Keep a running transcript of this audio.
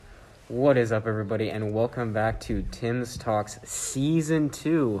What is up, everybody, and welcome back to Tim's Talks Season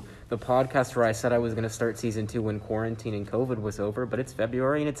 2, the podcast where I said I was going to start Season 2 when quarantine and COVID was over, but it's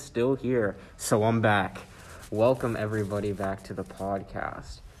February and it's still here, so I'm back. Welcome, everybody, back to the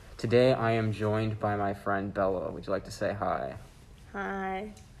podcast. Today, I am joined by my friend, Bella. Would you like to say hi?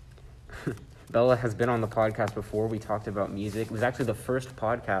 Hi. Bella has been on the podcast before. We talked about music. It was actually the first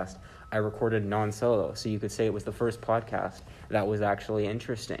podcast I recorded non-solo, so you could say it was the first podcast that was actually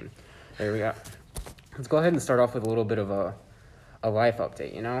interesting. There we go. Let's go ahead and start off with a little bit of a life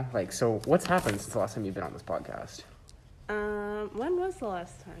update, you know? So what's happened since the last time you've been on this podcast? When was the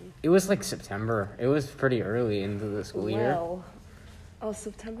last time? It was September. It was pretty early into the school year. Oh,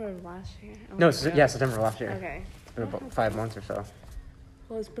 September of last year? September of last year. Okay. It's been about 5 months or so.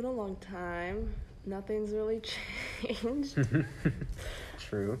 Well, it's been a long time. Nothing's really changed.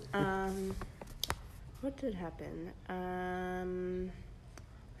 True. What did happen?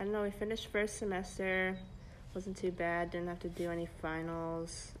 I don't know, we finished first semester. Wasn't too bad. Didn't have to do any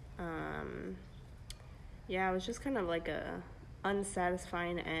finals. It was just kind of like a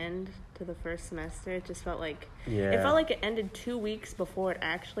unsatisfying end to the first semester. It just felt like it felt like it ended 2 weeks before it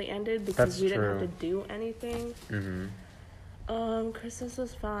actually ended because we didn't have to do anything. Mm-hmm. Christmas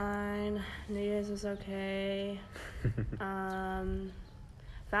was fine. New Year's was okay.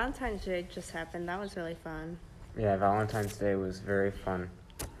 Valentine's Day just happened. That was really fun. Yeah, Valentine's Day was very fun.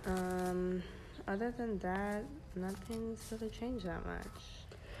 Other than that, nothing's really changed that much.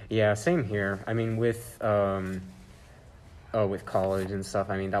 Yeah, same here. I mean, with college and stuff,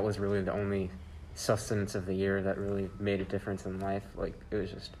 I mean, that was really the only sustenance of the year that really made a difference in life. Like, it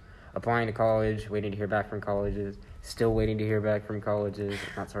was just applying to college, waiting to hear back from colleges, still waiting to hear back from colleges,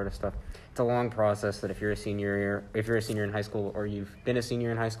 that sort of stuff. It's a long process that if you're a senior in high school or you've been a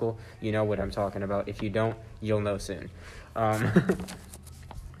senior in high school, you know what I'm talking about. If you don't, you'll know soon.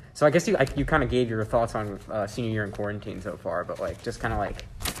 So I guess you kind of gave your thoughts on senior year in quarantine so far, but just kind of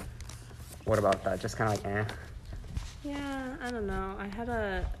what about that? Just kind of Yeah, I don't know.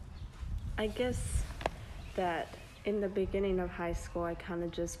 I guess that in the beginning of high school, I kind of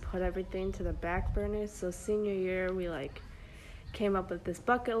just put everything to the back burner. So senior year, we came up with this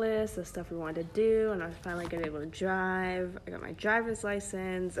bucket list of stuff we wanted to do, and I was finally getting able to drive. I got my driver's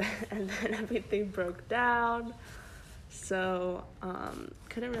license, and then everything broke down. So,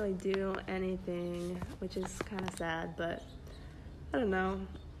 couldn't really do anything, which is kind of sad, but I don't know.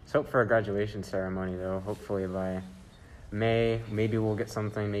 Let's hope for a graduation ceremony, though. Hopefully by May, maybe we'll get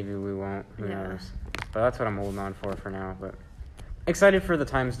something, maybe we won't, who knows. But that's what I'm holding on for now, but excited for the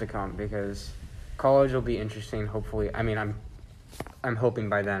times to come, because college will be interesting, hopefully. I mean, I'm hoping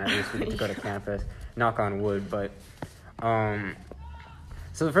by then at least we get to go to campus, knock on wood, but,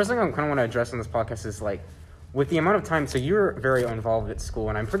 so the first thing I kind of want to address on this podcast is, with the amount of time, so you're very involved at school,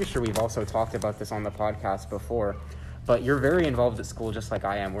 and I'm pretty sure we've also talked about this on the podcast before, but you're very involved at school just like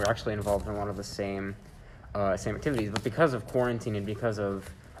I am. We're actually involved in a lot of the same activities, but because of quarantine and because of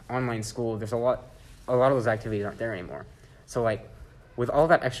online school, there's a lot of those activities aren't there anymore. So, with all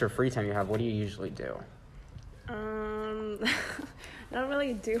that extra free time you have, what do you usually do? Not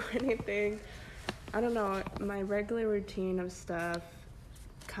really do anything. I don't know, my regular routine of stuff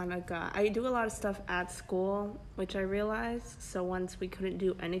I do a lot of stuff at school, which I realized. So once we couldn't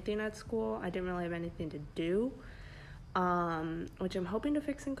do anything at school, I didn't really have anything to do, which I'm hoping to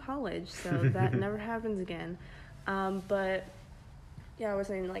fix in college, so that never happens again. But yeah, I was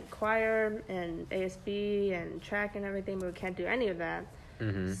in choir and ASB and track and everything, but we can't do any of that.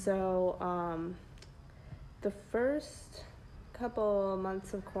 Mm-hmm. So the first couple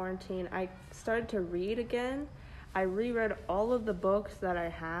months of quarantine, I started to read again. I reread all of the books that I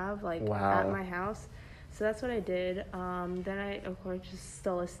have, Wow. at my house. So that's what I did. Then I, of course, just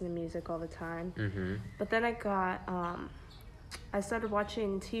still listen to music all the time. Mm-hmm. But then I started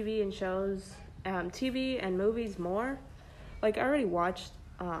watching TV and shows, TV and movies more. I already watched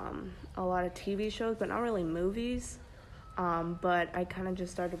a lot of TV shows, but not really movies. But I kind of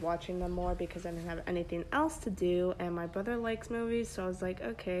just started watching them more because I didn't have anything else to do. And my brother likes movies, so I was like,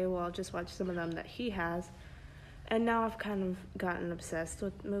 okay, well, I'll just watch some of them that he has. And now I've kind of gotten obsessed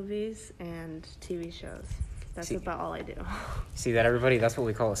with movies and TV shows. That's about all I do. See that, everybody? That's what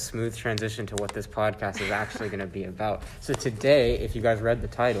we call a smooth transition to what this podcast is actually going to be about. So today, if you guys read the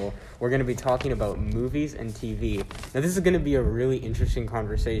title, we're going to be talking about movies and TV. Now, this is going to be a really interesting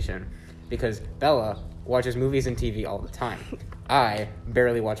conversation because Bella watches movies and TV all the time. I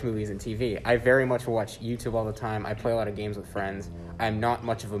barely watch movies and TV. I very much watch YouTube all the time. I play a lot of games with friends. I'm not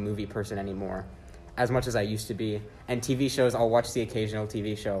much of a movie person anymore, as much as I used to be. And TV shows, I'll watch the occasional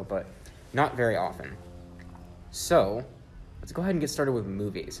TV show, but not very often. So, let's go ahead and get started with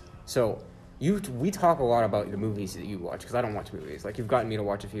movies. So, we talk a lot about the movies that you watch, because I don't watch movies. Like, you've gotten me to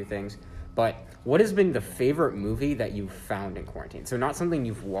watch a few things. But what has been the favorite movie that you've found in quarantine? So not something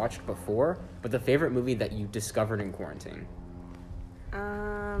you've watched before, but the favorite movie that you discovered in quarantine.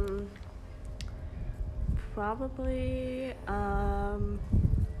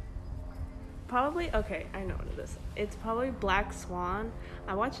 Probably, okay, I know what it is. It's probably Black Swan.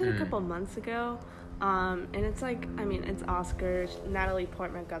 I watched it a couple months ago, and it's like, I mean, it's Oscars. Natalie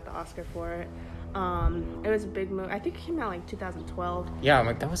Portman got the Oscar for it. It was a big movie. I think it came out like 2012. Yeah, I'm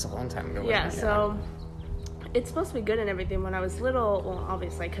like, that was a long time ago. Yeah, so it's supposed to be good and everything. When I was little, well,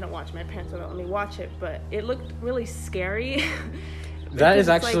 obviously I couldn't watch. My parents wouldn't let me watch it, but it looked really scary. That is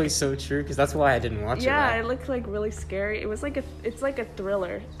actually like, so true, because that's why I didn't watch it. Yeah, it looked like really scary. It was like it's like a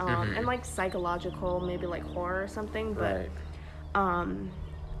thriller, and like psychological, maybe like horror or something. But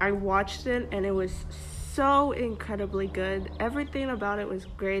I watched it and it was so incredibly good. Everything about it was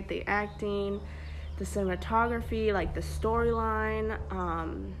great. The acting, the cinematography, like the storyline.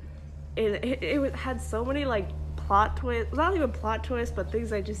 It had so many like plot twists. Not even plot twists, but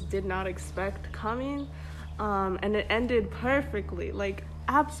things I just did not expect coming. And it ended perfectly, like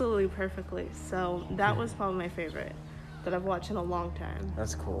absolutely perfectly. So that was probably my favorite that I've watched in a long time.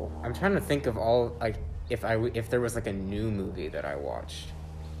 That's cool. I'm trying to think of all, like, if there was like a new movie that I watched.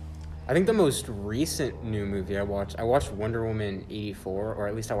 I think the most recent new movie I watched Wonder Woman 84, or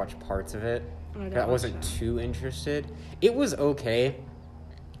at least I watched parts of it. I wasn't too interested. It was okay.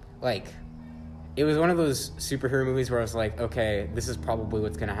 Like, it was one of those superhero movies where I was like, okay, this is probably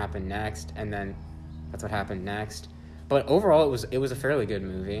what's gonna happen next, and then that's what happened next. But overall, it was a fairly good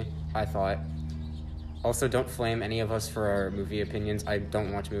movie, I thought. Also, don't flame any of us for our movie opinions. I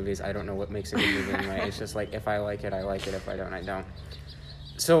don't watch movies. I don't know what makes a good movie anyway. It's just like, if I like it, I like it. If I don't, I don't.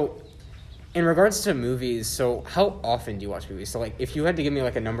 So, in regards to movies, so how often do you watch movies? So, like, if you had to give me,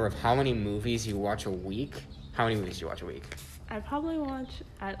 like, a number of how many movies you watch a week, how many movies do you watch a week? I probably watch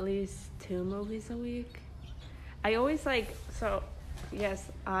at least 2 movies a week. I always, like, so, yes,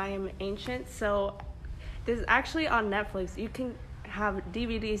 I'm ancient, so this is actually on Netflix. You can have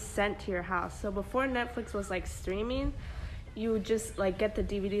DVDs sent to your house. So before Netflix was like streaming, you would just like get the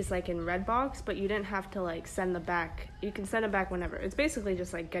DVDs like in Redbox, but you didn't have to like send them back. You can send them back whenever. It's basically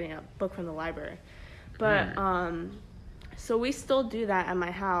just like getting a book from the library. But so we still do that at my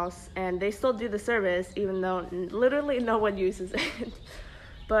house, and they still do the service even though literally no one uses it.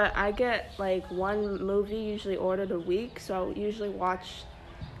 But I get like one movie usually ordered a week, so I'll usually watch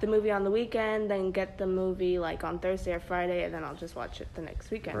the movie on the weekend, then get the movie like on Thursday or Friday, and then I'll just watch it the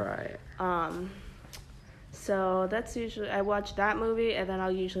next weekend. Right. So that's usually, I watch that movie, and then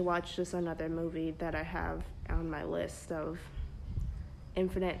I'll usually watch just another movie that I have on my list of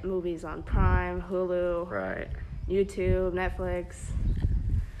infinite movies on Prime, Hulu, right, YouTube, Netflix,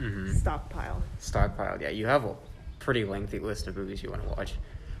 Stockpile. Yeah, you have a pretty lengthy list of movies you want to watch.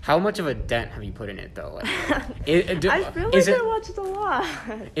 How much of a dent have you put in it though? Like, I feel like I watched a lot.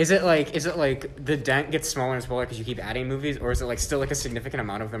 Is it like the dent gets smaller and smaller because you keep adding movies, or is it like still like a significant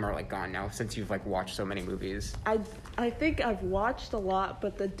amount of them are like gone now since you've like watched so many movies? I think I've watched a lot,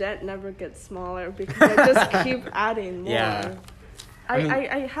 but the dent never gets smaller because I just keep adding more. Yeah.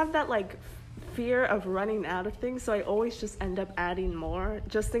 I have that like fear of running out of things, so I always just end up adding more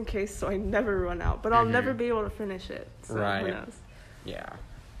just in case, so I never run out. But I'll never be able to finish it. So right. Who knows? Yeah.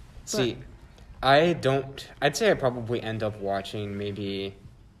 See, I'd say I probably end up watching maybe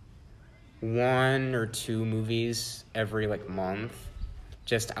 1 or 2 movies every like month,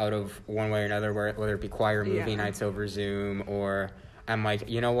 just out of one way or another, whether it be choir movie nights over Zoom, or I'm like,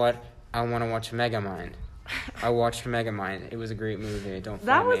 you know what, I want to watch Megamind. I watched Megamind. It was a great movie.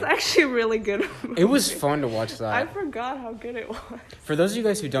 That was actually a really good movie. It was fun to watch that. I forgot how good it was. For those of you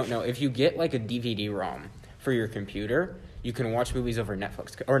guys who don't know, if you get like a DVD-ROM for your computer, you can watch movies over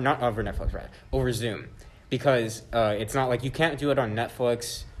Netflix, or not over Netflix, rather, over Zoom, because it's not like you can't do it on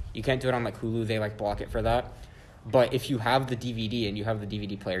Netflix, you can't do it on like Hulu, they like block it for that. But if you have the DVD and you have the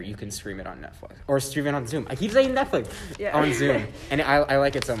DVD player, you can stream it on Netflix or stream it on Zoom. I keep saying Netflix on Zoom, and I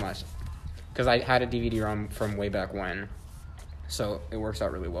like it so much because I had a DVD-ROM from way back when, so it works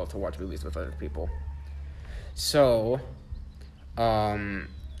out really well to watch movies with other people. So,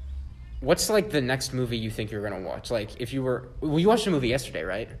 what's, like, the next movie you think you're going to watch? Like, if you were... Well, you watched a movie yesterday,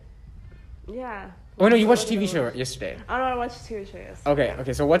 right? Yeah. Oh, no, you watched a TV show yesterday. Oh, no, I watched a TV show yesterday.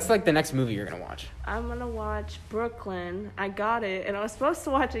 Okay, so what's, like, the next movie you're going to watch? I'm going to watch Brooklyn. I got it, and I was supposed to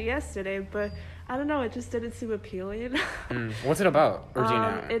watch it yesterday, but I don't know, it just didn't seem appealing. What's it about? Or do you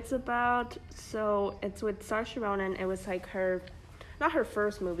know? It's about... So, it's with Saoirse Ronan. It was, like, her not her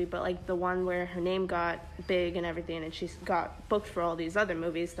first movie, but like the one where her name got big and everything, and she got booked for all these other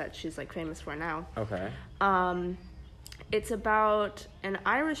movies that she's like famous for now. Okay. It's about an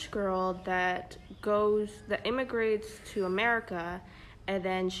Irish girl that immigrates to America, and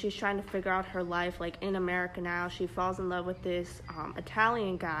then she's trying to figure out her life like in America now. She falls in love with this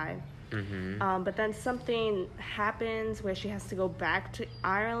Italian guy. Mm-hmm. But then something happens where she has to go back to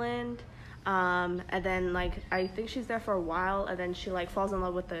Ireland. And then like I think she's there for a while, and then she like falls in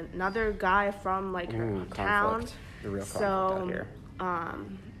love with another guy from like her town. The real conflict out here.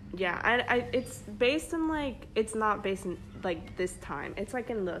 Yeah, I it's based in like, it's not based in like this time. It's like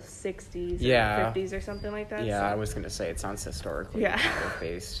in the 60s or 50s or something like that. Yeah, so. I was gonna say it sounds historically kind of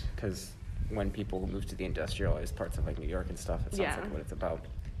based, because when people move to the industrialized parts of like New York and stuff, it sounds like what it's about.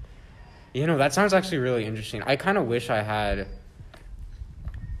 You know, that sounds actually really interesting. I kind of wish I had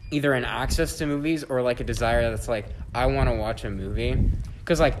either an access to movies or like a desire that's like, I want to watch a movie,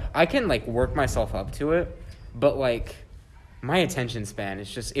 because like I can like work myself up to it, but like my attention span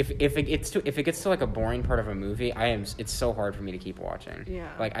is just, if it gets to like a boring part of a movie, it's so hard for me to keep watching. Yeah.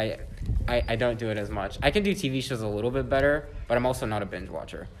 Like I don't do it as much. I can do TV shows a little bit better, but I'm also not a binge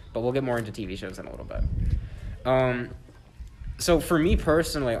watcher. But we'll get more into TV shows in a little bit. So for me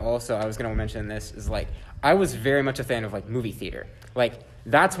personally, also, I was going to mention this, is like, I was very much a fan of like movie theater. Like,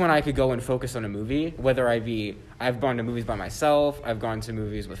 that's when I could go and focus on a movie, whether I've gone to movies by myself, I've gone to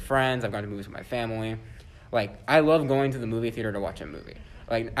movies with friends, I've gone to movies with my family. Like, I love going to the movie theater to watch a movie.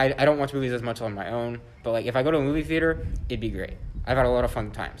 Like, I don't watch movies as much on my own, but like, if I go to a movie theater, it'd be great. I've had a lot of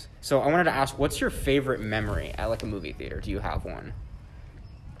fun times. So I wanted to ask, what's your favorite memory at like a movie theater? Do you have one?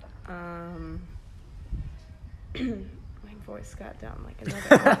 My voice got down like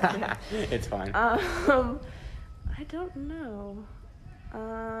another It's fine. I don't know.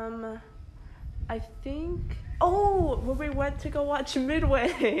 I think when we went to go watch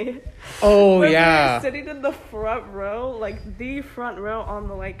Midway. Oh, when yeah. we were sitting in the front row, like the front row on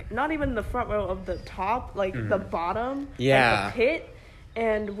the like, not even the front row of the top, like the bottom, yeah, like the pit.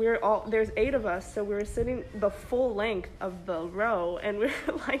 And there's 8 of us, so we were sitting the full length of the row, and we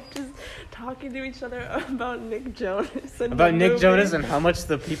were like just talking to each other about Nick Jonas and and how much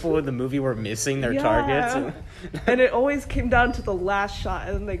the people in the movie were missing their targets. And it always came down to the last shot,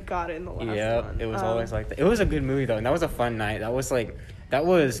 and then they got it in the last one. Yeah, it was always like that. It was a good movie though, and that was a fun night.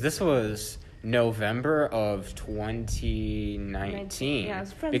 This was November of 2019. Yeah,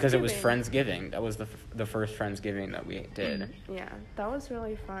 because it was Friendsgiving. That was the first Friendsgiving that we did. Yeah, that was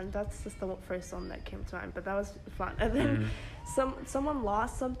really fun. That's just the first one that came to mind, but that was fun. And then someone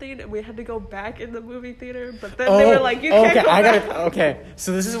lost something, and we had to go back in the movie theater, but then they were like, you can't go back. Okay,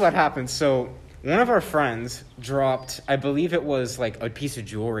 so this is what happened. So one of our friends dropped, I believe it was like a piece of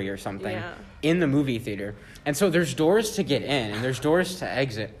jewelry or something in the movie theater. And so there's doors to get in and there's doors to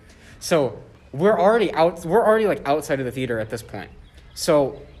exit. So we're already like outside of the theater at this point.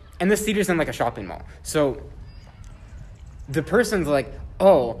 So, and this theater's in like a shopping mall. So the person's like,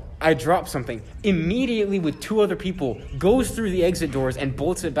 oh, I dropped something. Immediately with 2 other people goes through the exit doors and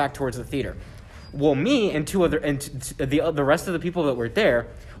bolts it back towards the theater. Well, me and the rest of the people that were there,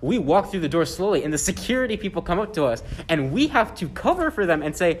 we walk through the door slowly, and the security people come up to us, and we have to cover for them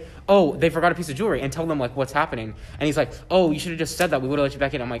and say, oh, they forgot a piece of jewelry, and tell them, like, what's happening. And he's like, oh, you should have just said that. We would have let you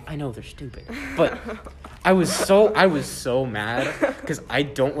back in. I'm like, I know, they're stupid. But I was so mad, because I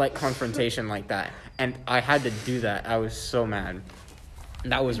don't like confrontation like that. And I had to do that. I was so mad.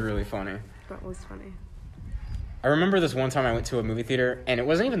 That was really funny. That was funny. I remember this one time I went to a movie theater, and it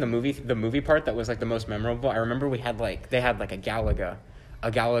wasn't even the movie part that was like the most memorable. I remember they had like a Galaga,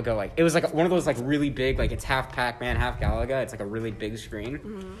 like it was like one of those like really big, like it's half Pac-Man, half Galaga. It's like a really big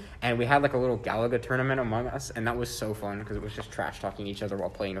screen, and we had like a little Galaga tournament among us, and that was so fun because it was just trash talking each other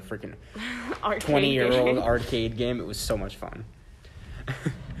while playing a freaking 20-year-old arcade game. It was so much fun.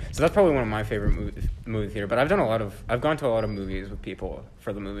 So that's probably one of my favorite movie theater. But I've gone to a lot of movies with people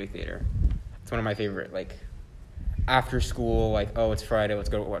for the movie theater. It's one of my favorite like after school, like, oh, it's Friday, let's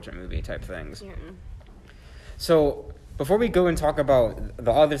go watch a movie type things. Yeah. So before we go and talk about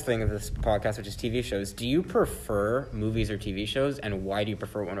the other thing of this podcast, which is TV shows, do you prefer movies or TV shows, and why do you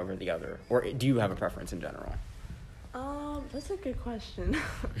prefer one over the other? Or do you have a preference in general? That's a good question.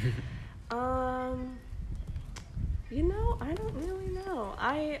 You know, I don't really know.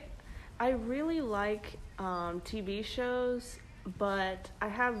 I really like TV shows, but I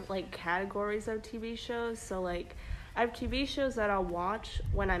have like categories of TV shows. So like I have TV shows that I'll watch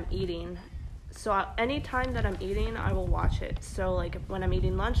when I'm eating. So any time that I'm eating, I will watch it. So like when I'm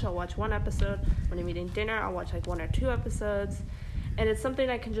eating lunch, I'll watch 1 episode. When I'm eating dinner, I'll watch like 1 or 2 episodes. And it's something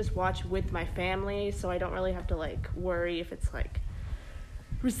I can just watch with my family, so I don't really have to like worry if it's like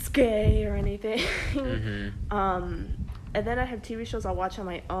risque or anything. Mm-hmm. And then I have TV shows I'll watch on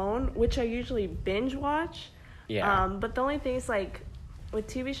my own, which I usually binge watch. Yeah. But the only thing is, like, with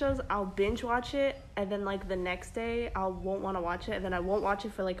TV shows, I'll binge watch it, and then, like, the next day, I won't want to watch it, and then I won't watch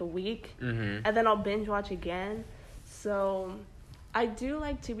it for, like, a week, Mm-hmm. and then I'll binge watch again. So I do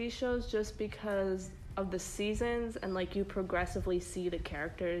like TV shows just because of the seasons, and, like, you progressively see the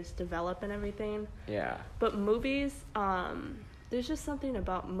characters develop and everything. Yeah. But movies, there's just something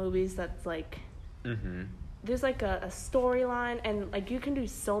about movies that's, like, Mm-hmm. there's, like, a storyline, and, like, you can do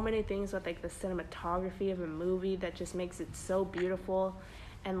so many things with, like, the cinematography of a movie that just makes it so beautiful.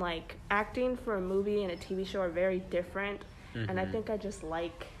 And, like, acting for a movie and a TV show are very different. And I Mhm. think I just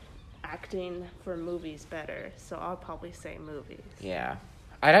like acting for movies better. So I'll probably say movies. Yeah.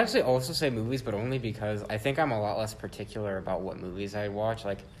 I'd actually also say movies, but only because I think I'm a lot less particular about what movies I watch.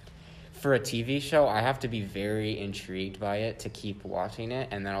 Like, for a TV show, I have to be very intrigued by it to keep watching it,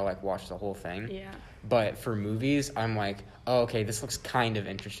 and then I'll, like, watch the whole thing. Yeah. But for movies, I'm like, oh, okay, this looks kind of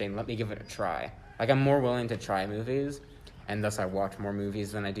interesting. Let me give it a try. Like, I'm more willing to try movies, and thus I watch more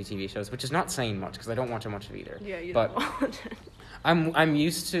movies than I do TV shows, which is not saying much, because I don't watch much of either. Yeah, you But don't watch it.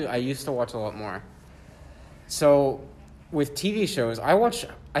 I used to watch a lot more. So, with TV shows,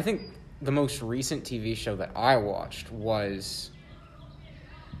 I think the most recent TV show that I watched was,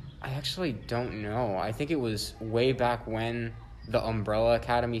 I actually don't know. I think it was way back when the Umbrella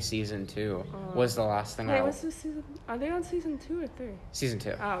Academy Season 2 was the last thing Wait, what's this season? Are they on season 2 or 3? Season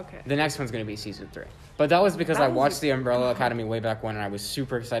 2. Oh, okay. The next one's going to be Season 3. But that was because That I was watched a- the Umbrella Academy way back when, and I was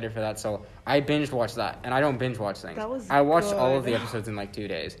super excited for that, so I binge watched that. And I don't binge watch things. That was I watched all of good. the episodes in, like, 2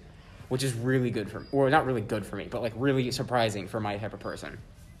 days, which is really good or not really good for me, but, like, really surprising for my type of person.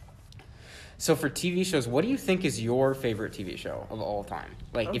 So for TV shows, what do you think is your favorite TV show of all time?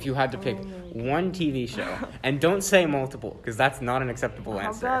 Like, if you had to pick one TV show, and don't say multiple, because that's not an acceptable How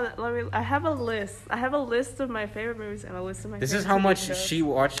answer. about, I have a list. I have a list of my favorite movies and a list of my This favorite is how TV much shows. she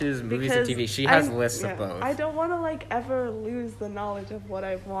watches movies Because and TV. She has I'm- lists yeah, of both. I don't want to, like, ever lose the knowledge of what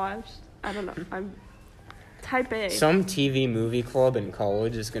I've watched. I don't know. I'm type A. Some TV movie club in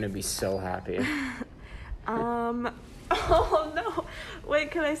college is going to be so happy. Oh no!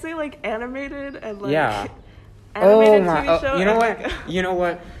 Wait, can I say, like, animated and, like, Yeah. animated Oh my! TV show? You know and, what? like- You know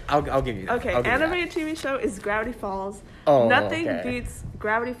what? I'll give you that. Okay, I'll give you that. animated TV show is Gravity Falls. Oh, Nothing okay. beats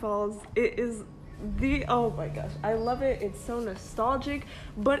Gravity Falls. It is oh my gosh, I love it. It's so nostalgic,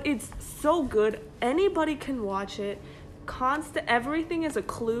 but it's so good. Anybody can watch it. Everything is a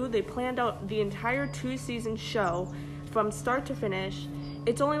clue. They planned out the entire 2-season show from start to finish.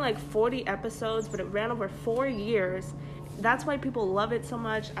 It's only like 40 episodes, but it ran over 4 years. That's why people love it so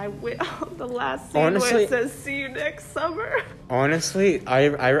much. The last scene where Honestly- it says "See you next summer." Honestly,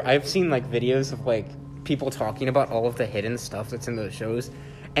 I've seen, like, videos of, like, people talking about all of the hidden stuff that's in those shows,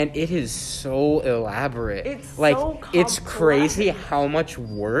 and it is so elaborate. It's like, so it's crazy complex. how much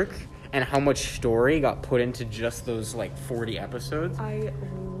work and how much story got put into just those, like, 40 episodes. I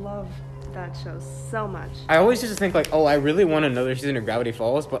love that show so much. I always just think, like, oh, I really want another season of Gravity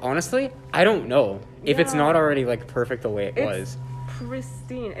Falls, but honestly, I don't know if it's Yeah. not already, like, perfect the way it was. It's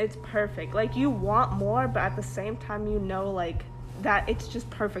pristine. It's perfect. Like, you want more, but at the same time, you know, like, that it's just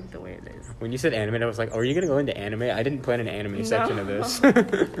perfect the way it is. When you said anime, I was like, oh, are you going to go into anime? I didn't plan an anime section of this.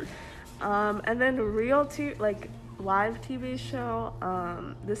 And then live TV show.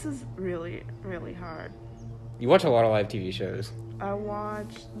 This is really, really hard. You watch a lot of live TV shows.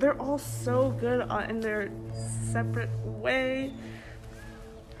 They're all so good in their separate way.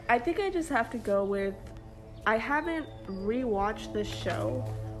 I think I just have to go with, I haven't rewatched this show,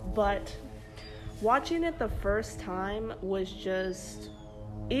 but watching it the first time was just,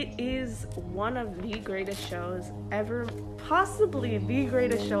 it is one of the greatest shows ever, possibly the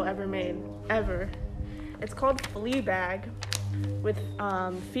greatest show ever made, ever. It's called Fleabag, with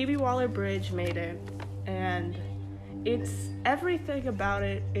Phoebe Waller-Bridge made it, and everything about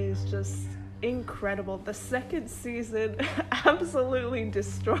it is just incredible. The second season absolutely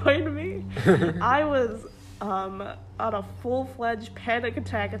destroyed me. I was on a full-fledged panic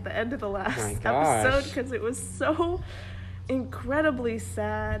attack at the end of the last My gosh. episode because it was so incredibly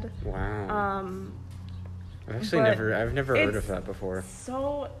sad. Wow. I've but never heard of it's that before.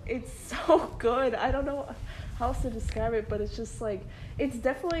 It's so good. I don't know how else to describe it, but it's just like, it's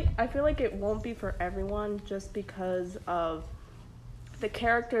definitely, I feel like it won't be for everyone just because of the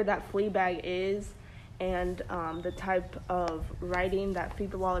character that Fleabag is and the type of writing that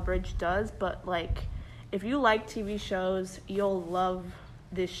Phoebe Waller-Bridge does, but like, if you like TV shows, you'll love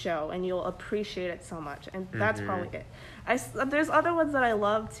this show and you'll appreciate it so much, and that's probably it. There's other ones that I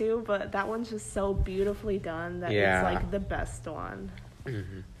love too, but that one's just so beautifully done that Yeah. it's like the best one.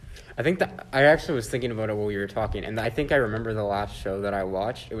 I think that I actually was thinking about it while we were talking, and I think I remember the last show that I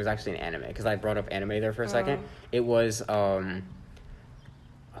watched. It was actually an anime because I brought up anime there for a second. It was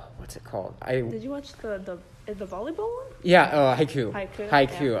what's it called? Did you watch the volleyball one? Yeah, Haikyuu.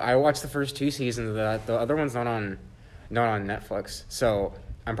 Haikyuu. Yeah. I watched the first 2 seasons of that. The other one's not on Netflix, so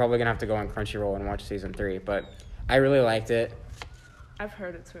I'm probably gonna have to go on Crunchyroll and watch season 3. But I really liked it. I've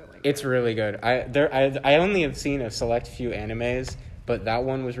heard it's really good. It's really good. I only have seen a select few animes, but that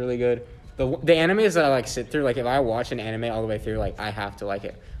one was really good. The animes that I like sit through, like if I watch an anime all the way through, like I have to like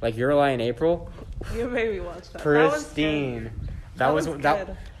it. Like Your Lie in April. You made me watch that. Pristine. That was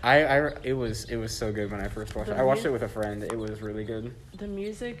good. It was so good when I first watched it. I watched it with a friend. It was really good. The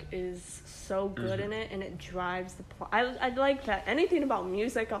music is so good in it, and it drives the plot. I like that. Anything about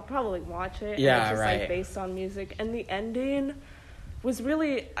music, I'll probably watch it. Yeah, and it's just, right. Like based on music, and the ending was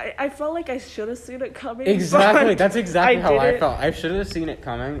really. I felt like I should have seen it coming. Exactly. That's exactly how I didn't. felt. I should have seen it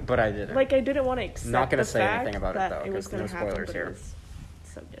coming, but I didn't. Like I didn't want to accept. Not gonna the say fact anything about it, that though, it was 'cause no gonna happen, spoilers but here. It was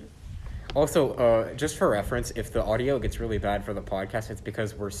so good. Also, just for reference, if the audio gets really bad for the podcast, it's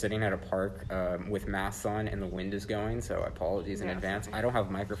because we're sitting at a park with masks on and the wind is going, so apologies in advance. Sorry. I don't have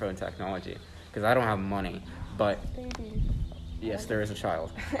microphone technology because I don't have money, but Baby. yes, there is a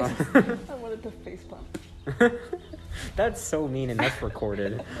child. I wanted to facepalm. That's so mean, and that's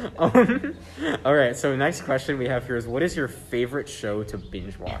recorded. All right, so next question we have here is, what is your favorite show to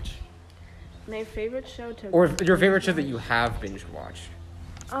binge watch? My favorite show to... Or your favorite show that you have binge watched?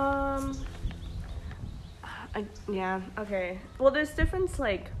 Yeah, okay. Well, there's difference,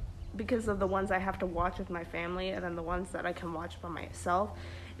 like, because of the ones I have to watch with my family and then the ones that I can watch by myself.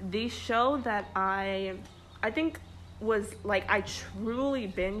 The show that I think was, like, I truly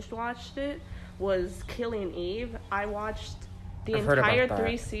binge watched it was Killing Eve. I watched the I've heard about entire that.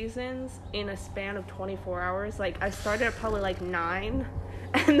 3 seasons in a span of 24 hours. Like, I started at probably, like, 9,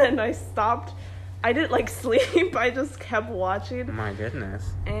 and then I stopped. I didn't, like, sleep. I just kept watching. My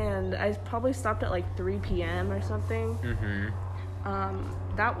goodness. And I probably stopped at, like, 3 p.m. or something.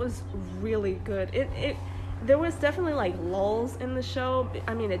 That was really good. There was definitely, like, lulls in the show.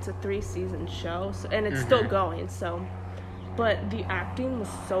 I mean, it's a 3-season show, so, and it's still going, so... But the acting was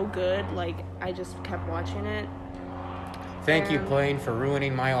so good, like, I just kept watching it. Thank you, plane, for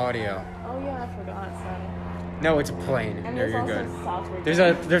ruining my audio. Oh, yeah, I forgot, sorry. No, it's a plane. And No, there's you're also good.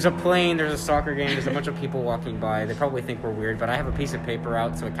 soccer There's a plane, there's a soccer game, there's a bunch of people walking by. They probably think we're weird, but I have a piece of paper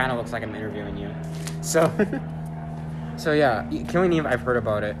out, so it kind of looks like I'm interviewing you. So, so yeah, Killing Eve, I've heard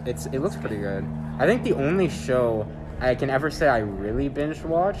about it. It looks pretty good. I think the only show I can ever say I really binge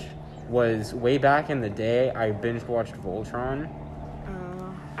watched was way back in the day. I binge watched Voltron.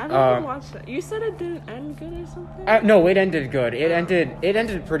 I never watched it. You said it didn't end good or something? No, it ended good. It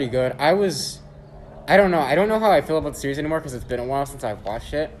ended pretty good. I don't know. I don't know how I feel about the series anymore because it's been a while since I've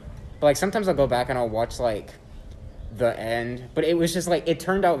watched it. But, like, sometimes I'll go back and I'll watch, like, the end. But it was just, like, it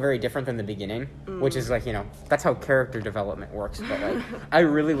turned out very different than the beginning, which is, like, you know, that's how character development works. But, like, I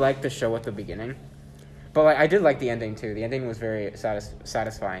really liked the show at the beginning. But, like, I did like the ending, too. The ending was very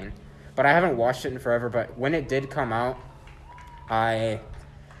satisfying. But I haven't watched it in forever. But when it did come out, I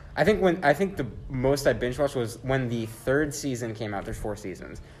think the most I binge watched was when the 3rd season came out. There's 4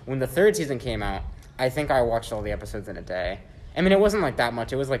 seasons. When the 3rd season came out, I think I watched all the episodes in a day. I mean, it wasn't like that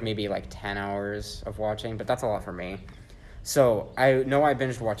much. It was like maybe like 10 hours of watching, but that's a lot for me. So I know I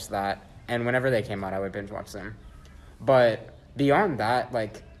binge watched that, and whenever they came out, I would binge watch them. But beyond that,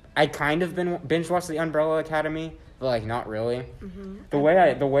 like, I kind of binge watched The Umbrella Academy, but like not really. The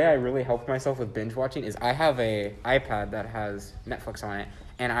way I really helped myself with binge watching is I have a iPad that has Netflix on it,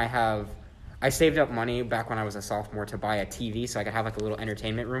 and I saved up money back when I was a sophomore to buy a TV so I could have like a little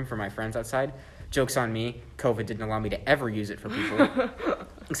entertainment room for my friends outside. Joke's on me. COVID didn't allow me to ever use it for people,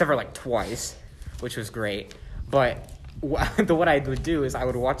 except for like twice, which was great. But what I would do is I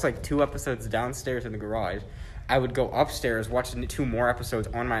would watch like 2 episodes downstairs in the garage. I would go upstairs, watch 2 more episodes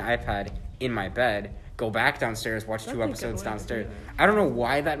on my iPad in my bed, go back downstairs, watch 2 episodes downstairs. I don't know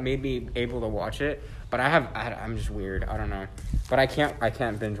why that made me able to watch it, but I'm just weird. I don't know. But I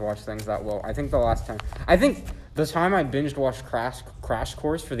can't binge watch things that well. I think the time I binged watched Crash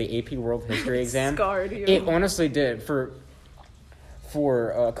Course for the AP World History exam, Scarred you. it honestly did. For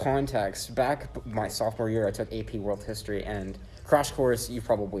context, back my sophomore year, I took AP World History, and Crash Course, you've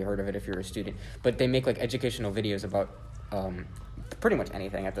probably heard of it if you're a student, but they make like educational videos about pretty much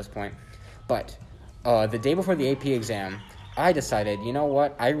anything at this point. But the day before the AP exam, I decided, you know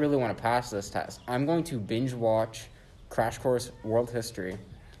what, I really want to pass this test. I'm going to binge watch Crash Course World History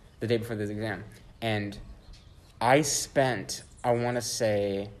the day before this exam. And I spent, I want to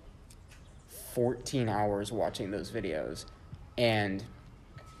say, 14 hours watching those videos. and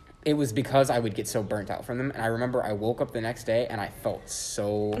it was because I would get so burnt out from them. And I remember I woke up the next day and I felt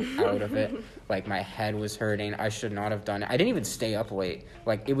so out of it. Like, my head was hurting. I should not have done it. I didn't even stay up late.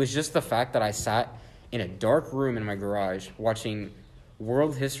 Like, it was just the fact that I sat in a dark room in my garage watching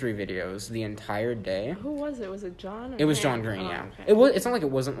world history videos the entire day. Who was it? Was it John? It was John Green, yeah. Okay. It's not like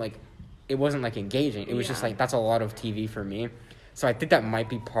it wasn't like engaging. It was just like, that's a lot of TV for me. So I think that might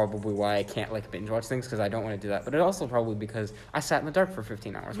be probably why I can't like binge watch things, because I don't want to do that. But it also probably because I sat in the dark for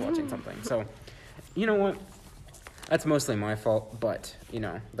 15 hours watching something. So, you know what? That's mostly my fault, but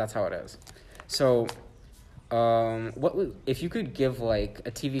that's how it is. So, if you could give like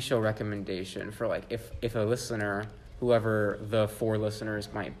a TV show recommendation for like if a listener, whoever the 4 listeners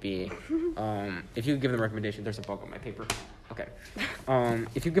might be, if you could give them a recommendation, there's a bug on my paper. Okay.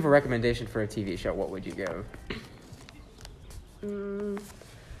 If you give a recommendation for a TV show, what would you give? I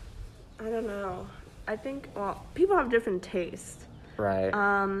don't know. I think, well, people have different tastes. Right.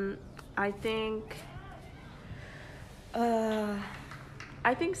 I think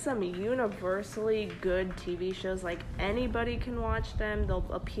some universally good TV shows, like anybody can watch them. They'll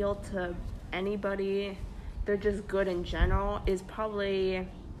appeal to anybody. They're just good in general. Is probably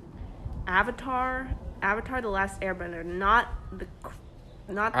Avatar, The Last Airbender, not the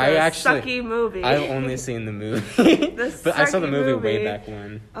sucky movie. I've only seen the movie, but I saw the movie way back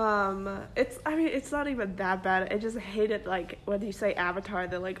when. It's not even that bad. I just hate it. Like when you say Avatar,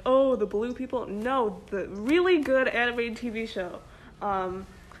 they're like, oh, the blue people. No, the really good animated TV show.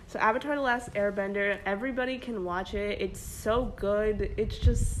 So Avatar: The Last Airbender. Everybody can watch it. It's so good. It's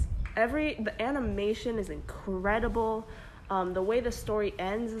just the animation is incredible. The way the story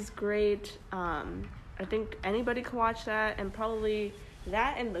ends is great. I think anybody can watch that, and probably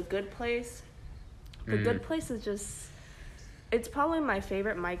that and The Good Place. The Good Place is it's probably my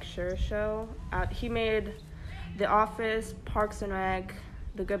favorite Mike Schur show. He made The Office, Parks and Rec,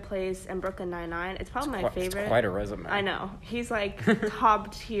 The Good Place, and Brooklyn Nine-Nine. It's probably my favorite. It's quite a resume. I know. He's like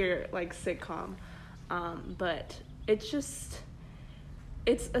top tier, like sitcom. But it's a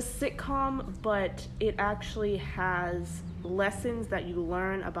sitcom, but it actually has lessons that you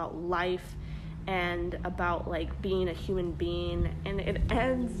learn about life and about like being a human being, and it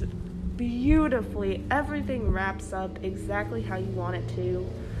ends beautifully. Everything wraps up exactly how you want it to,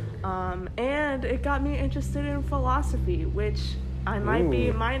 and it got me interested in philosophy, which I might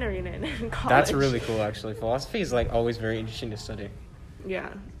be minoring in college. That's really cool, actually. Philosophy is like always very interesting to study. Yeah,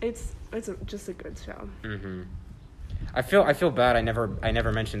 it's just a good show. Mm-hmm. I feel bad. I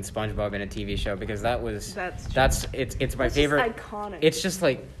never mentioned SpongeBob in a TV show, because it's my favorite. Just iconic. It's just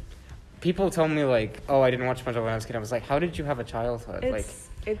like, people tell me like, oh, I didn't watch SpongeBob when I was a kid. I was like, how did you have a childhood?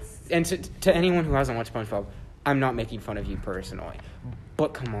 And to anyone who hasn't watched SpongeBob, I'm not making fun of you personally,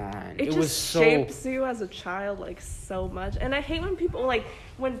 but come on, it was just so shapes you as a child like so much. And I hate when people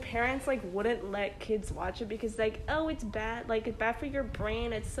when parents wouldn't let kids watch it because oh, it's bad, it's bad for your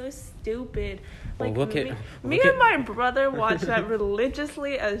brain, it's so stupid. Me and my brother watched that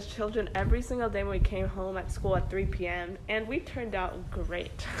religiously as children every single day when we came home at school at 3 p.m. and we turned out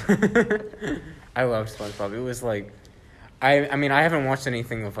great. I loved SpongeBob. It was like, I mean, I haven't watched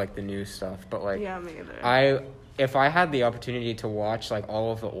anything of the new stuff, but yeah, me either. If I had the opportunity to watch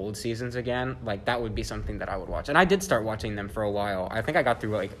all of the old seasons again, that would be something that I would watch. And I did start watching them for a while. I think I got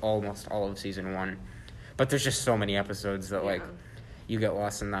through almost all of season 1, but there's just so many episodes that you get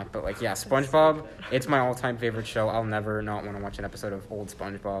lost in that. But yeah, SpongeBob, it's my all-time favorite show. I'll never not want to watch an episode of old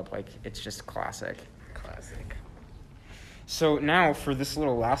SpongeBob. It's just classic. So now, for this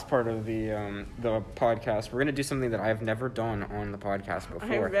little last part of the podcast, we're going to do something that I've never done on the podcast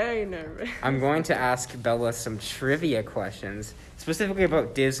before. I'm very nervous. I'm going to ask Bella some trivia questions, specifically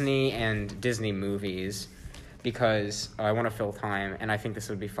about Disney and Disney movies, because I want to fill time, and I think this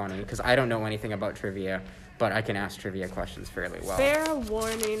would be funny, because I don't know anything about trivia, but I can ask trivia questions fairly well. Fair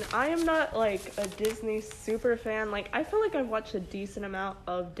warning, I am not, a Disney super fan. I feel like I've watched a decent amount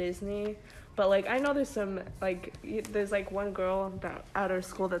of Disney. But, I know there's some, there's, one girl out of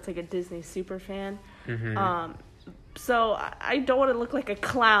school that's, a Disney super fan. Mm-hmm. So I don't want to look like a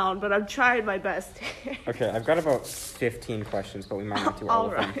clown, but I'm trying my best here. Okay, I've got about 15 questions, but we might not do all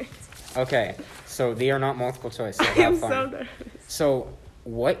of them. Okay, so they are not multiple choice, so have fun. So nervous. So,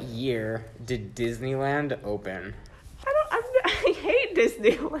 what year did Disneyland open? I hate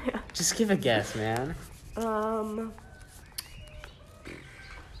Disneyland. Just give a guess, man.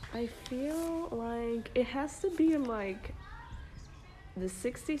 I feel like it has to be in the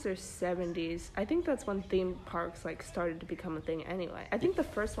 60s or 70s. I think that's when theme parks started to become a thing anyway. I think the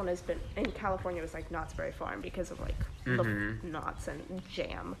first one has been in California was Knott's Berry Farm because of the knots and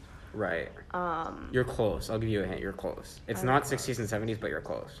jam. Right. You're close. I'll give you a hint. You're close. It's not 60s and 70s, but you're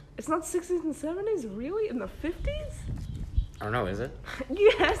close. It's not 60s and 70s? Really? In the 50s? I don't know, is it?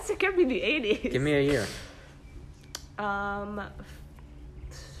 Yes, it could be the 80s. Give me a year.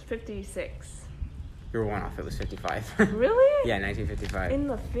 56. You were one off. It was 55. Really? Yeah, 1955. In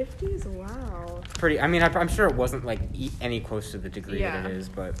the 50s? Wow. Pretty. I mean, I'm sure it wasn't like any close to the degree that it is,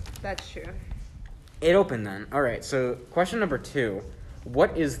 but That's true. it opened then. All right. So question number 2: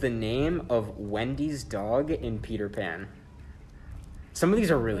 what is the name of Wendy's dog in Peter Pan? Some of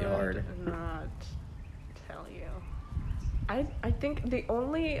these are really hard. Not tell you. I think the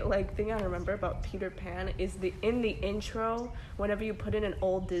only like thing I remember about Peter Pan is in the intro, whenever you put in an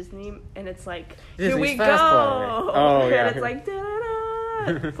old Disney and it's like, here we go. Oh yeah. And it's like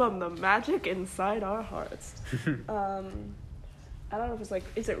da-da-da, from the magic inside our hearts. I don't know if it's like,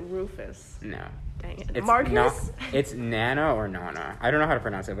 is it Rufus? No. Dang it. It's Marcus? It's Nana or Nana. I don't know how to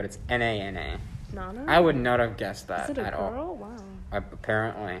pronounce it, but it's Nana. Nana? I would not have guessed that Is it a at girl? all. Wow.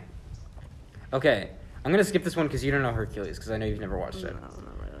 Apparently. Okay, I'm gonna skip this one because you don't know Hercules, because I know you've never watched it. No,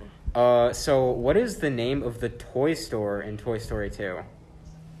 not really. So what is the name of the toy store in Toy Story 2?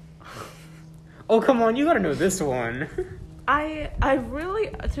 Oh, come on, you gotta know this one. I really,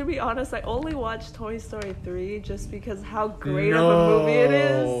 to be honest, I only watched Toy Story 3 just because how great of a movie it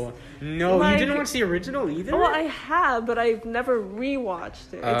is. No, Like, you didn't watch the original either? Well, I have, but I've never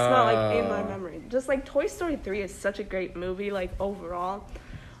rewatched it. It's not like in my memory. Just like Toy Story 3 is such a great movie, like overall.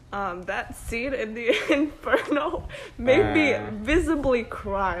 That scene in the Inferno made me visibly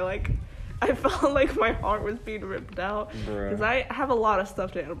cry. Like, I felt like my heart was being ripped out. Because I have a lot of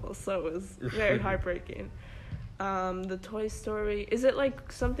stuffed animals, so it was very heartbreaking. The Toy Story, is it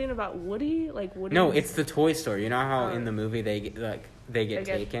like something about Woody? Like Woody? No, it's the Toy Store. You know how in the movie they get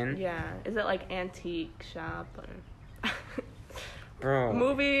taken? Yeah. Is it like antique shop or Bro.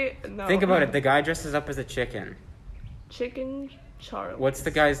 movie? No. Think about it. The guy dresses up as a chicken. Chicken Charlie. What's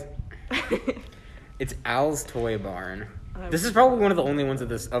the guy's? It's Al's Toy Barn. This is probably one of the only ones of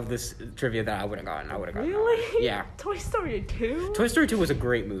this trivia that I would have gotten. Really? Yeah. Toy Story 2? Toy Story 2 was a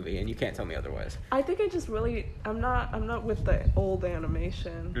great movie, and you can't tell me otherwise. I think I just really I'm not with the old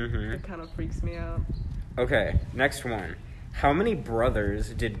animation. Mm-hmm. It kind of freaks me out. Okay, next one. How many brothers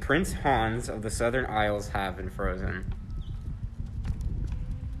did Prince Hans of the Southern Isles have in Frozen?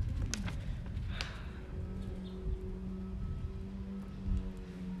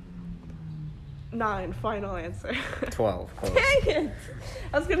 9, final answer. 12. Close. Dang it!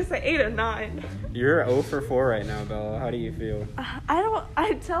 I was gonna say 8 or 9. You're 0 for 4 right now, Bella. How do you feel?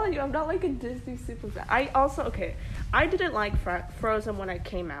 I'm telling you, I'm not like a Disney super fan. I didn't like Frozen when it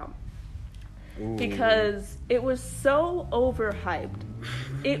came out. Ooh. Because it was so overhyped.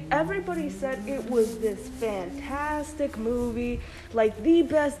 Everybody said it was this fantastic movie, like the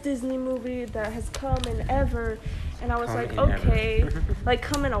best Disney movie that has come in ever. And I was like, okay, like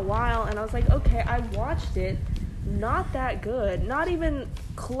come in a while. And I was like, okay, I watched it. Not that good. Not even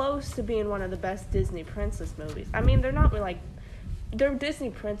close to being one of the best Disney princess movies. I mean, they're not like, they're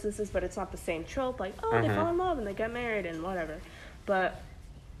Disney princesses, but it's not the same trope. Like, oh, they fall in love and they get married and whatever. But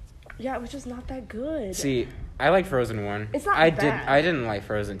yeah, it was just not that good. See, I like Frozen 1. It's not bad. I didn't like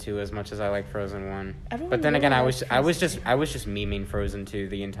Frozen 2 as much as I like Frozen 1. Everyone But then really again, I likes was just Frozen 2. memeing Frozen 2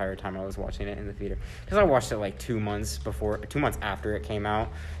 the entire time I was watching it in the theater. Because I watched it like 2 months after it came out.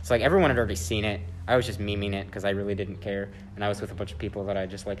 So like everyone had already seen it. I was just memeing it because I really didn't care. And I was with a bunch of people that I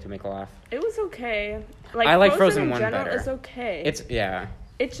just like to make laugh. It was okay. Like, I like Frozen Frozen in 1 general better. is okay.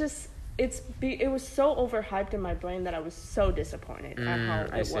 It just it was so overhyped in my brain that I was so disappointed at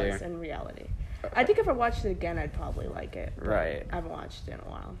how it was in reality. I think if I watched it again, I'd probably like it. Right. I haven't watched it in a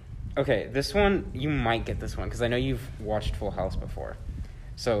while. Okay, this one, you might get this one because I know you've watched Full House before.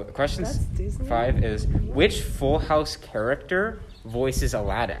 So question 5 is, which Full House character voices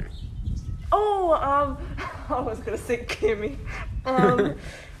Aladdin? Oh, I was going to say Kimmy.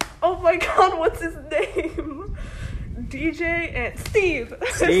 Oh my god, what's his name? DJ and Steve.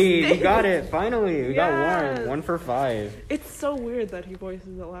 Steve, you got it. Finally, we got one. 1 for 5. It's so weird that he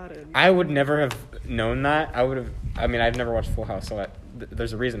voices Aladdin. I would never have known that. I've never watched Full House, so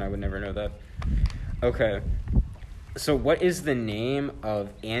there's a reason I would never know that. Okay. So what is the name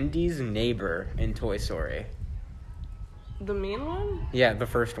of Andy's neighbor in Toy Story? The mean one? Yeah, the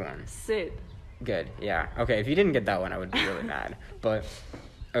first one. Sid. Good, yeah. Okay, if you didn't get that one, I would be really mad. But,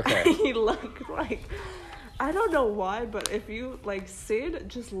 okay. He looked like... I don't know why, but if you, like, Sid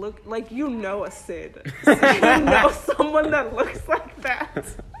just look like you know a Sid. So you know someone that looks like that.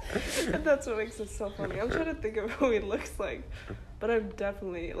 And that's what makes it so funny. I'm trying to think of who he looks like. But I've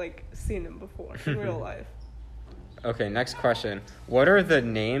definitely, like, seen him before in real life. Okay, next question. What are the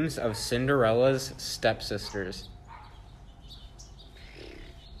names of Cinderella's stepsisters?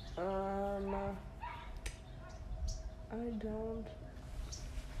 I don't.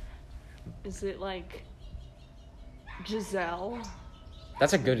 Is it like Giselle?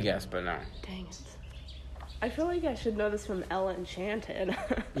 That's a good guess, but no. Dang it. I feel like I should know this from Ella Enchanted.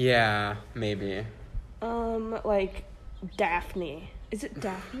 Yeah, maybe. Like Daphne. Is it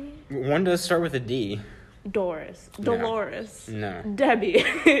Daphne? One does start with a D. Doris. No. Dolores. No. Debbie.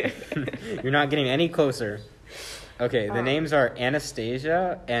 You're not getting any closer. Okay, the names are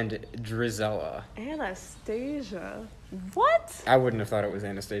Anastasia and Drizella. Anastasia. What? I wouldn't have thought it was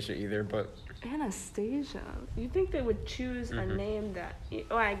Anastasia either, but... Anastasia. You think they would choose a name that...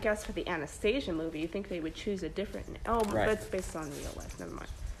 Well, I guess for the Anastasia movie, you think they would choose a different name. Oh, Right. that's based on real life. Never mind.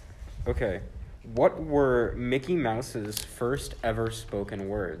 Okay. What were Mickey Mouse's first ever spoken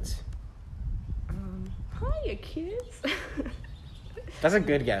words? Hiya, kids. That's a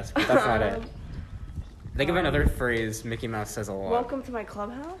good guess, but that's not it. Think of another phrase Mickey Mouse says a lot. Welcome to my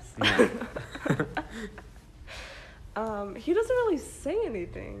clubhouse? No. He doesn't really say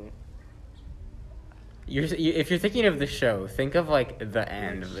anything. If you're thinking of the show, think of like the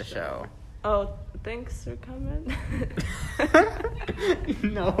end of the show. Oh, thanks for coming.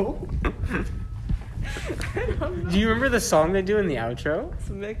 No. I don't know. Do you remember the song they do in the outro? It's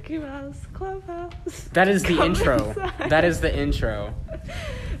Mickey Mouse Clubhouse. That is the Come intro. inside. That is the intro.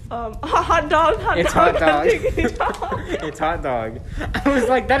 Hot dog, It's hot dog. diggity dog. It's hot dog. I was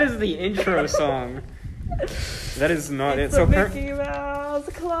like, that is the intro song. That is not It's it. So the Mickey Mouse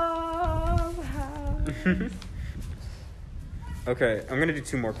Clubhouse. Okay, I'm gonna do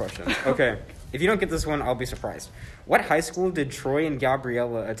 2 more questions. Okay, if you don't get this one, I'll be surprised. What high school did Troy and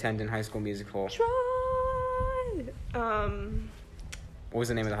Gabriella attend in High School Musical? Try. What was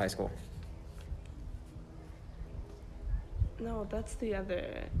the name of the high school? No, that's the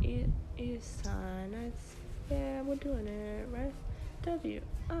other. East Side Nights. Yeah, we're doing it, right? WILD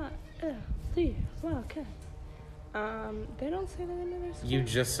Wildcats. They don't say the name of their school. You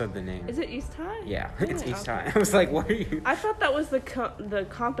just said the name. Is it East High? Yeah, Oh, it's East okay. High. I was like, what are you? I thought that was the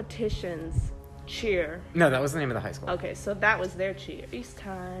competition's cheer. No, that was the name of the high school. Okay, so that was their cheer. East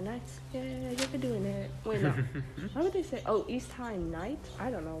High Nights. Yeah, you're doing it. Wait, no. Why would they say? Oh, East High Night? I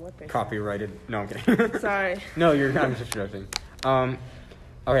don't know what they. Copyrighted. No, I'm kidding. Sorry. No, you're not. I'm just joking.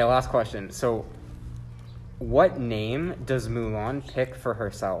 Okay, last question. So, what name does Mulan pick for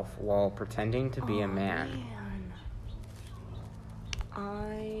herself while pretending to be a man?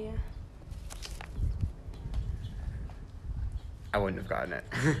 I wouldn't have gotten it.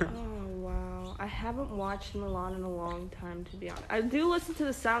 Oh, wow. I haven't watched Mulan in a long time, to be honest. I do listen to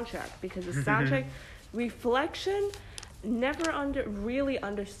the soundtrack because the soundtrack reflection never really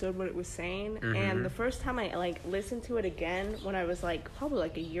understood what it was saying. And the first time I listened to it again when I was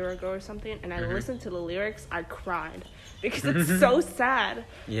probably a year ago or something, and I listened to the lyrics, I cried because it's so sad.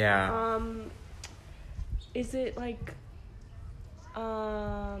 Yeah. Is it I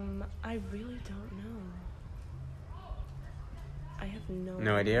really don't know. I have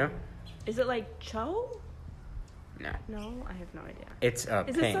No idea? Is it Cho? No. No, I have no idea. It's Is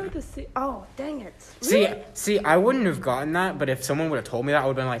it Ping. something to see? Oh, dang it. Really? See, I wouldn't have gotten that, but if someone would have told me that, I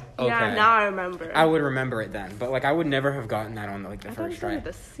would have been like, okay. Yeah, now I remember. I would remember it then. But I would never have gotten that on the I thought first it try. was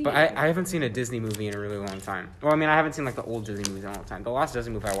the C. But I haven't seen a Disney movie in a really long time. Well, I mean, I haven't seen the old Disney movies in a long time. The last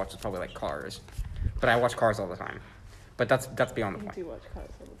Disney movie I watched was probably Cars. But I watch Cars all the time. But that's beyond the You point. do watch Cars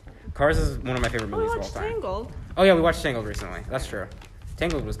all the time. Cars is one of my favorite Oh, we movies of all watched time. Tangled. Oh yeah, we watched Tangled recently. That's true.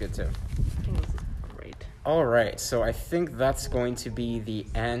 Tangled was good too. Tangled is great. All right, so I think that's going to be the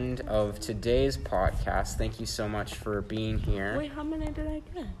end of today's podcast. Thank you so much for being here. Wait, how many did I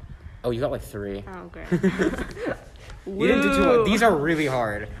get? Oh, you got 3. Oh, great. You didn't do too well. These are really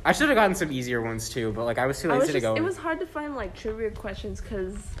hard. I should have gotten some easier ones too, but I was too lazy to go. It was hard to find trivia questions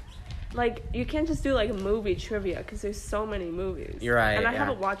because you can't just do movie trivia because there's so many movies. You're right. And I yeah.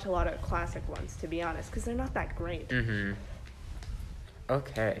 haven't watched a lot of classic ones, to be honest, because they're not that great. Mm-hmm.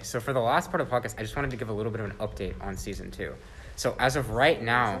 Okay, so for the last part of the podcast, I just wanted to give a little bit of an update on season 2. So as of right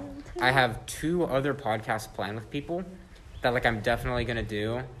now, I have 2 other podcasts planned with people that I'm definitely gonna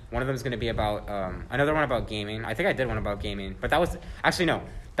do. One of them is gonna be about another one about gaming. I think I did one about gaming, but that was actually no.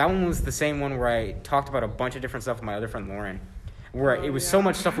 That one was the same one where I talked about a bunch of different stuff with my other friend Lauren. Where it was so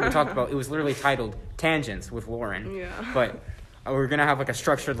much stuff that we talked about. It was literally titled Tangents with Lauren. Yeah. But we're gonna have a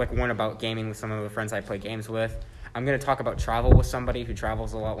structured one about gaming with some of the friends I play games with. I'm going to talk about travel with somebody who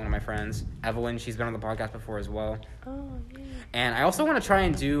travels a lot, one of my friends. Evelyn, she's been on the podcast before as well. Oh, yeah. And I also want to try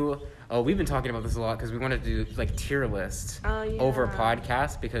and do, we've been talking about this a lot because we want to do tier lists over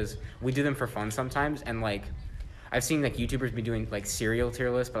podcasts because we do them for fun sometimes. And I've seen like YouTubers be doing like cereal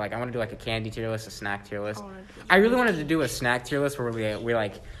tier lists, but like I want to do like a candy tier list, a snack tier list. I really wanted to do a snack tier list where we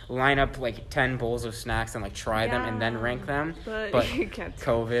like line up like 10 bowls of snacks and like try them and then rank them. But you can't.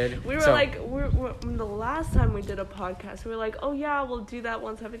 COVID. We were the last time we did a podcast, we were like, oh yeah, we'll do that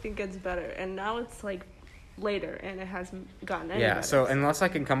once everything gets better. And now it's like later and it hasn't gotten any better. So unless I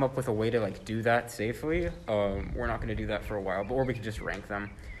can come up with a way to like do that safely, we're not going to do that for a while, or we could just rank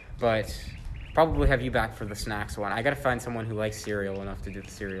them. But probably have you back for the snacks one. I got to find someone who likes cereal enough to do the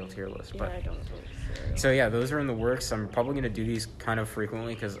cereal tier list. Yeah, I don't like cereal. So yeah, those are in the works. I'm probably going to do these kind of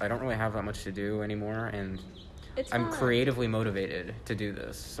frequently because I don't really have that much to do anymore, and I'm creatively motivated to do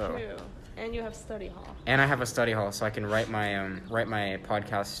this. So. True. And you have study hall. And I have a study hall, so I can write my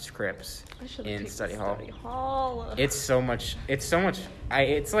podcast scripts in study hall. It's so much. It's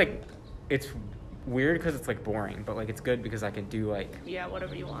weird because it's like boring, but like it's good because I can do like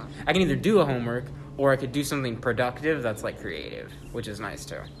whatever you want. I can either do a homework or I could do something productive that's like creative, which is nice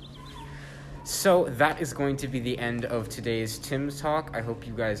too. So that is going to be the end of today's Tim's Talk. I hope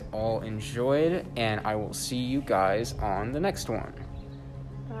you guys all enjoyed, and I will see you guys on the next one.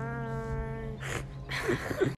 Bye.